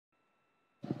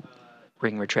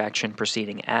ring retraction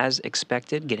proceeding as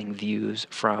expected, getting views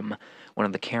from one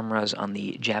of the cameras on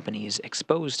the Japanese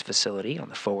exposed facility on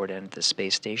the forward end of the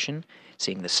space station,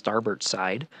 seeing the starboard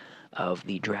side of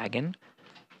the Dragon.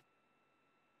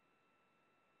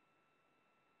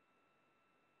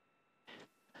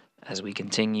 As we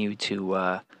continue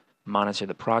to monitor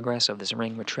the progress of this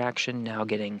ring retraction, now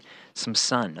getting some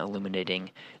sun illuminating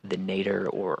the nadir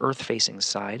or Earth-facing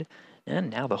side,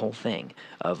 and now the whole thing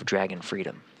of Dragon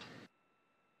Freedom.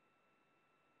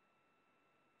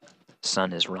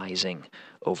 Sun is rising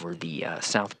over the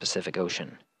South Pacific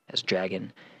Ocean as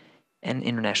Dragon and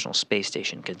International Space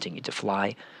Station continue to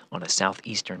fly on a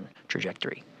southeastern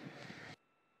trajectory.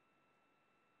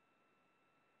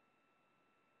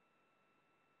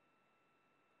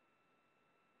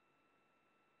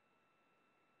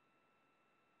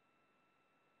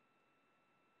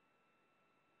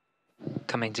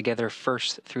 Coming together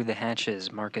first through the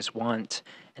hatches, Marcus Wandt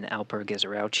and Alper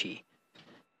Gezeravcı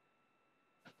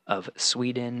of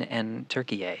Sweden and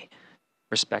Turkey,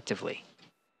 respectively,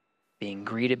 being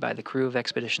greeted by the crew of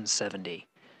Expedition 70.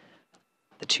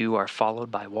 The two are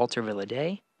followed by Walter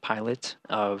Villadei, pilot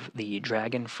of the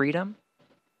Dragon Freedom.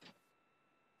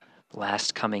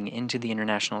 Last coming into the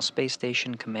International Space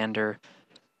Station, Commander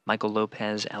Michael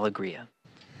López-Alegría.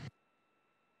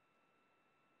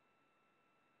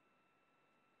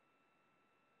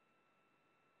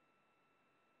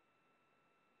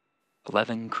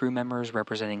 "11 crew members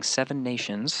representing 7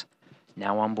 nations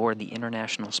now on board the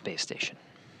International Space Station."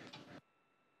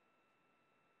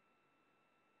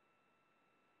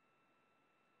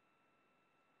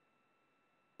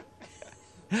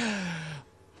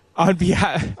 On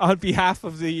behalf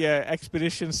of the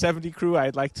Expedition 70 crew,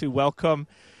 I'd like to welcome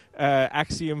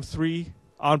Axiom 3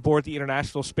 on board the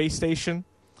International Space Station.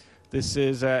 This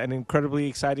is an incredibly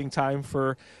exciting time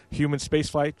for human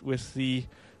spaceflight with the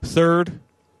third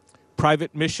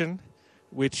private mission,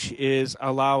 which is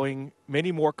allowing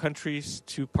many more countries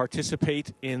to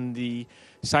participate in the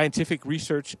scientific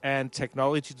research and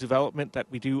technology development that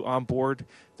we do on board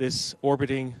this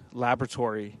orbiting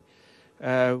laboratory.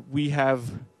 We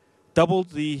have doubled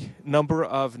the number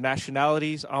of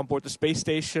nationalities on board the space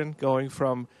station, going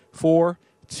from 4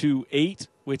 to 8,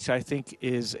 which I think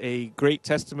is a great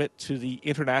testament to the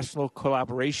international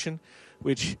collaboration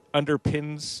which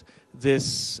underpins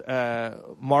this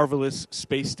marvelous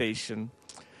space station.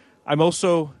 I'm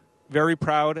also very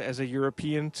proud as a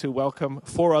European to welcome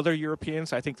 4 other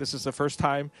Europeans. I think this is the first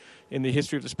time in the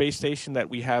history of the space station that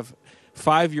we have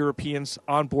 5 Europeans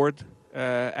on board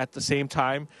at the same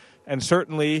time. And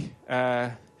certainly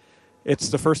it's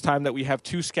the first time that we have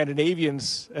 2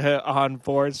 Scandinavians on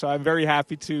board. So I'm very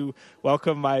happy to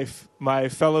welcome my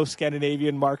fellow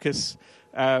Scandinavian, Marcus.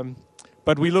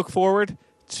 But we look forward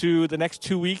to the next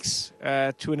 2 weeks,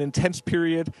 to an intense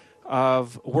period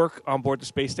of work on board the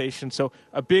space station. So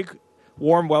a big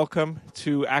warm welcome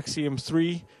to Axiom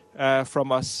 3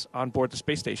 from us on board the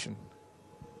space station.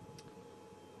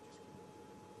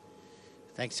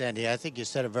 Thanks, Andy. I think you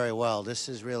said it very well. This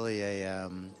is really a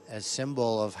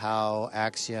symbol of how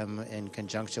Axiom, in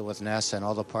conjunction with NASA and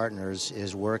all the partners,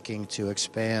 is working to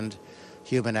expand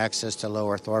human access to low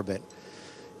Earth orbit.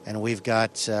 And we've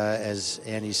got, as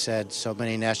Andy said, so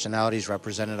many nationalities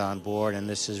represented on board, and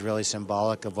this is really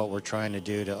symbolic of what we're trying to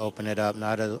do to open it up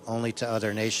not only to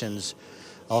other nations,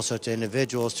 also to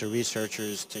individuals, to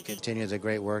researchers, to continue the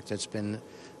great work that's been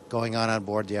going on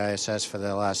board the ISS for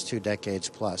the last 2 decades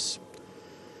plus.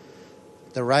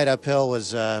 The ride uphill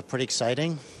was pretty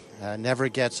exciting. Never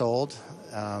gets old.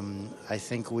 I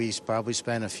think we probably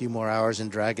spent a few more hours in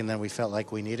Dragon than we felt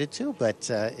like we needed to, but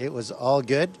it was all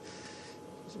good.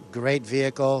 Great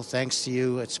vehicle. Thanks to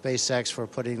you at SpaceX for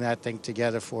putting that thing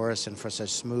together for us and for such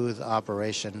smooth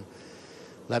operation.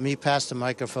 Let me pass the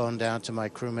microphone down to my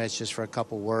crewmates just for a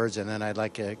couple words, and then I'd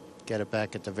like to get it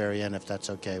back at the very end if that's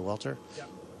okay. Walter? Yeah.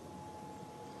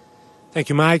 Thank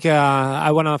you, Mike.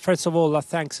 I want to, first of all,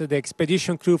 thank the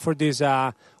expedition crew for this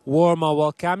warm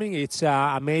welcoming. It's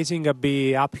amazing to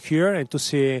be up here and to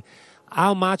see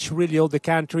how much really all the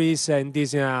countries and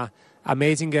this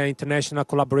amazing international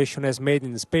collaboration has made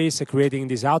in space, creating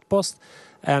this outpost.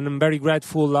 And I'm very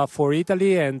grateful for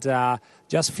Italy, and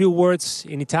just a few words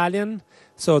in Italian.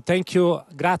 So thank you,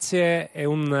 grazie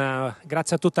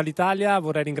grazie a tutta l'Italia.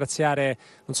 Vorrei ringraziare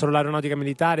non solo l'aeronautica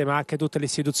militare ma anche tutte le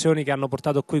istituzioni che hanno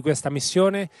portato qui questa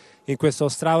missione in questo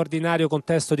straordinario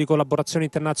contesto di collaborazione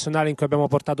internazionale in cui abbiamo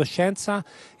portato scienza,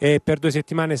 e per 2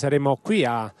 settimane saremo qui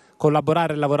a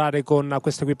collaborare e lavorare con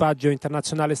questo equipaggio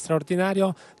internazionale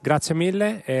straordinario. Grazie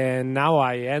mille, and now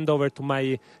I hand over to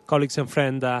my colleagues and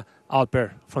friend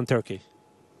Alper from Turkey.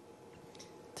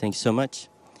 Thanks so much.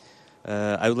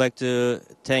 I would like to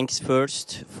thanks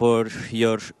first for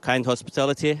your kind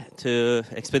hospitality to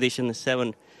Expedition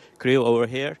 7 crew over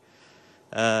here.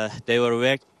 They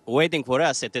were waiting for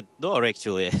us at the door,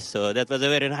 actually. So that was a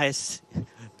very nice,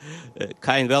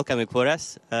 kind welcoming for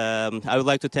us. I would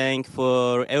like to thank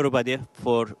for everybody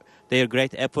for their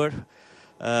great effort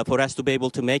for us to be able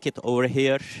to make it over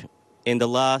here in the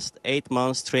last 8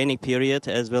 months training period,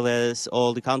 as well as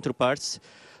all the counterparts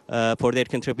for their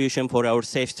contribution for our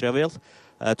safe travel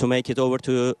to make it over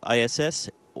to ISS.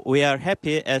 We are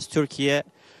happy as Turkey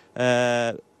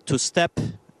to step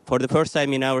for the first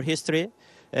time in our history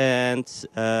and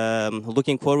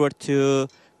looking forward to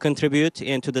contribute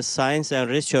into the science and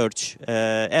research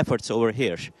efforts over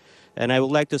here. And I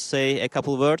would like to say a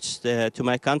couple words to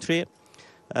my country.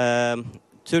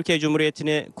 Türkiye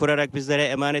Cumhuriyeti'ni kurarak bizlere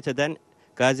emanet eden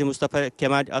Gazi Mustafa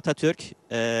Kemal Atatürk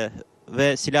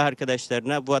ve silah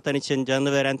arkadaşlarına, bu vatan için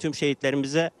canını veren tüm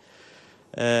şehitlerimize,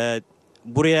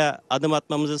 buraya adım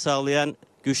atmamızı sağlayan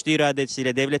güçlü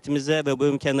iradesiyle devletimize ve bu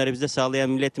imkanları bize sağlayan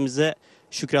milletimize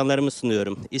şükranlarımı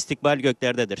sunuyorum. İstikbal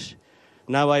göklerdedir.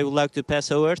 Now I would like to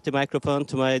pass over the microphone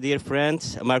to my dear friend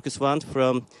Marcus Wandt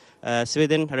from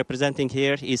Sweden, representing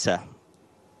here ESA.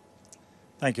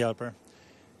 Thank you, Alper.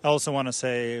 I also want to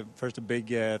say first a big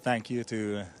thank you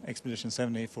to Expedition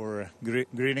 70 for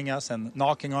greeting us and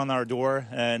knocking on our door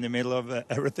in the middle of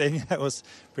everything. It was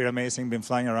pretty amazing. Been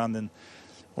flying around and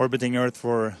orbiting Earth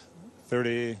for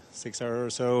 36 hours or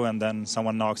so, and then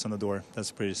someone knocks on the door.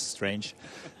 That's pretty strange.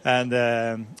 And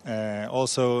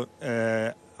also,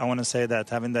 I want to say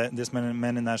that having this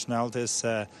many nationalities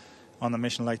on a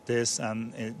mission like this,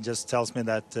 and it just tells me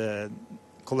that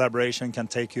collaboration can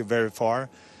take you very far.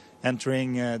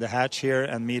 Entering the hatch here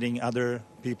and meeting other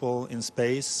people in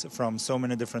space from so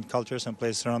many different cultures and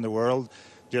places around the world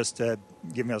just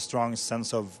give me a strong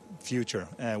sense of future,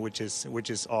 which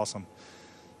is awesome.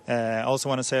 I also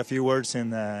want to say a few words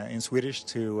in Swedish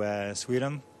to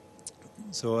Sweden.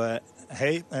 Så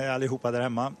hej allihopa där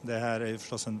hemma. Det här är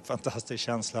förstås en fantastisk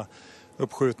känsla.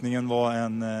 Uppskjutningen var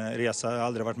en resa, jag har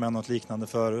aldrig varit med om något liknande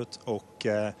förut, och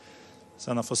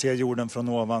sen att få se jorden från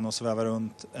ovan och sväva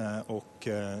runt och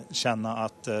känna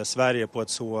att Sverige på ett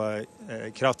så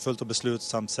kraftfullt och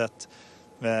beslutsamt sätt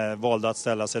valde att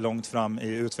ställa sig långt fram i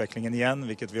utvecklingen igen,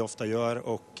 vilket vi ofta gör,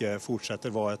 och fortsätter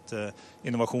vara ett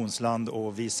innovationsland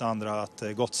och visa andra att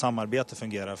gott samarbete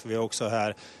fungerar. För vi har också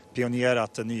här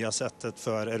pionerat det nya sättet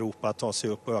för Europa att ta sig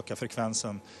upp och öka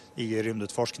frekvensen i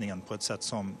rymdutforskningen på ett sätt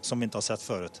som vi inte har sett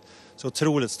förut. Så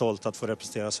otroligt stolt att få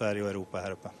representera Sverige och Europa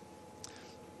här uppe.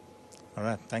 All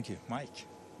right, thank you. Mike.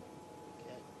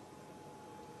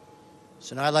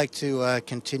 So now I'd like to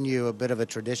continue a bit of a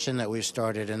tradition that we've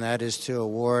started, and that is to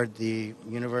award the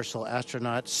Universal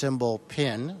Astronaut symbol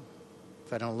pin,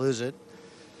 if I don't lose it,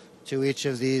 to each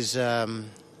of these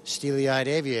steely-eyed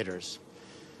aviators.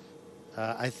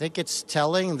 I think it's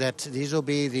telling that these will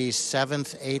be the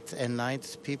 7th, 8th, and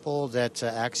 9th people that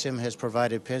Axiom has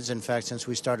provided pins. In fact, since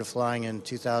we started flying in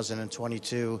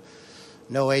 2022,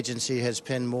 no agency has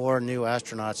pinned more new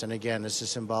astronauts. And again, this is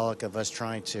symbolic of us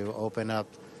trying to open up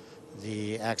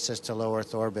the access to low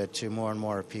Earth orbit to more and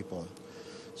more people.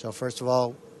 So first of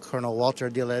all, Colonel Walter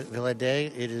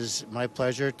Villadei, it is my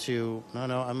pleasure to... No,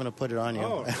 I'm going to put it on you.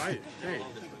 Oh, right. Hey.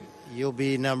 You'll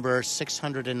be number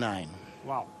 609.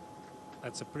 Wow.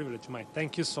 That's a privilege, Mike.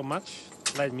 Thank you so much.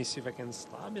 Let me see if I can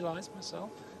stabilize myself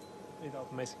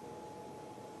without messing.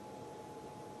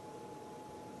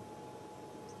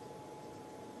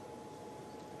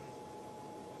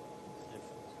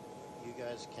 If you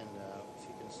guys can, if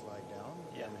you can slide down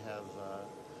and have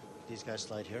these guys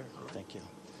slide here. Thank you.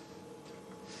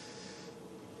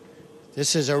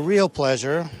 This is a real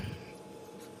pleasure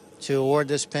to award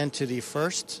this pin to the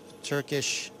first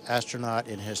Turkish astronaut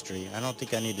in history. I don't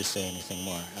think I need to say anything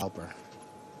more. Alper.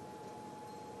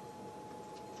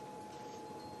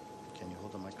 Can you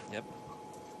hold the microphone? Yep.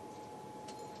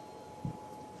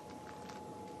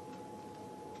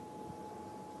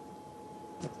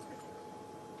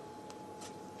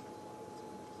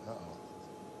 Uh-oh.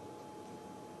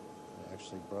 I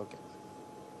actually broke it.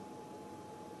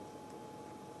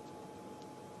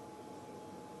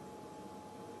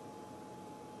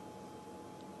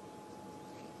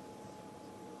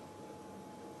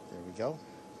 There we go.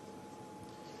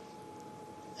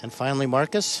 And finally,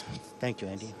 Marcus. Thank you,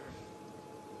 Andy.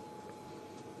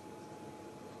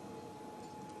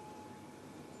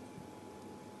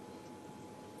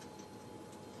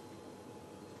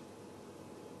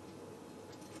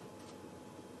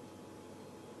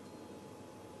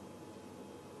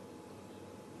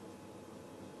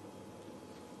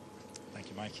 Thank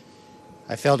you, Mike.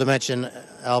 I failed to mention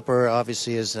Alper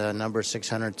obviously is number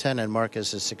 610 and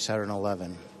Marcus is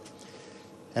 611.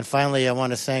 And finally, I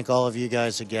want to thank all of you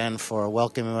guys again for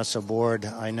welcoming us aboard.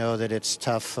 I know that it's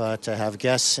tough to have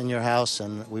guests in your house,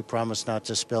 and we promise not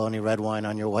to spill any red wine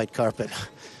on your white carpet.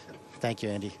 Thank you,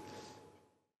 Andy.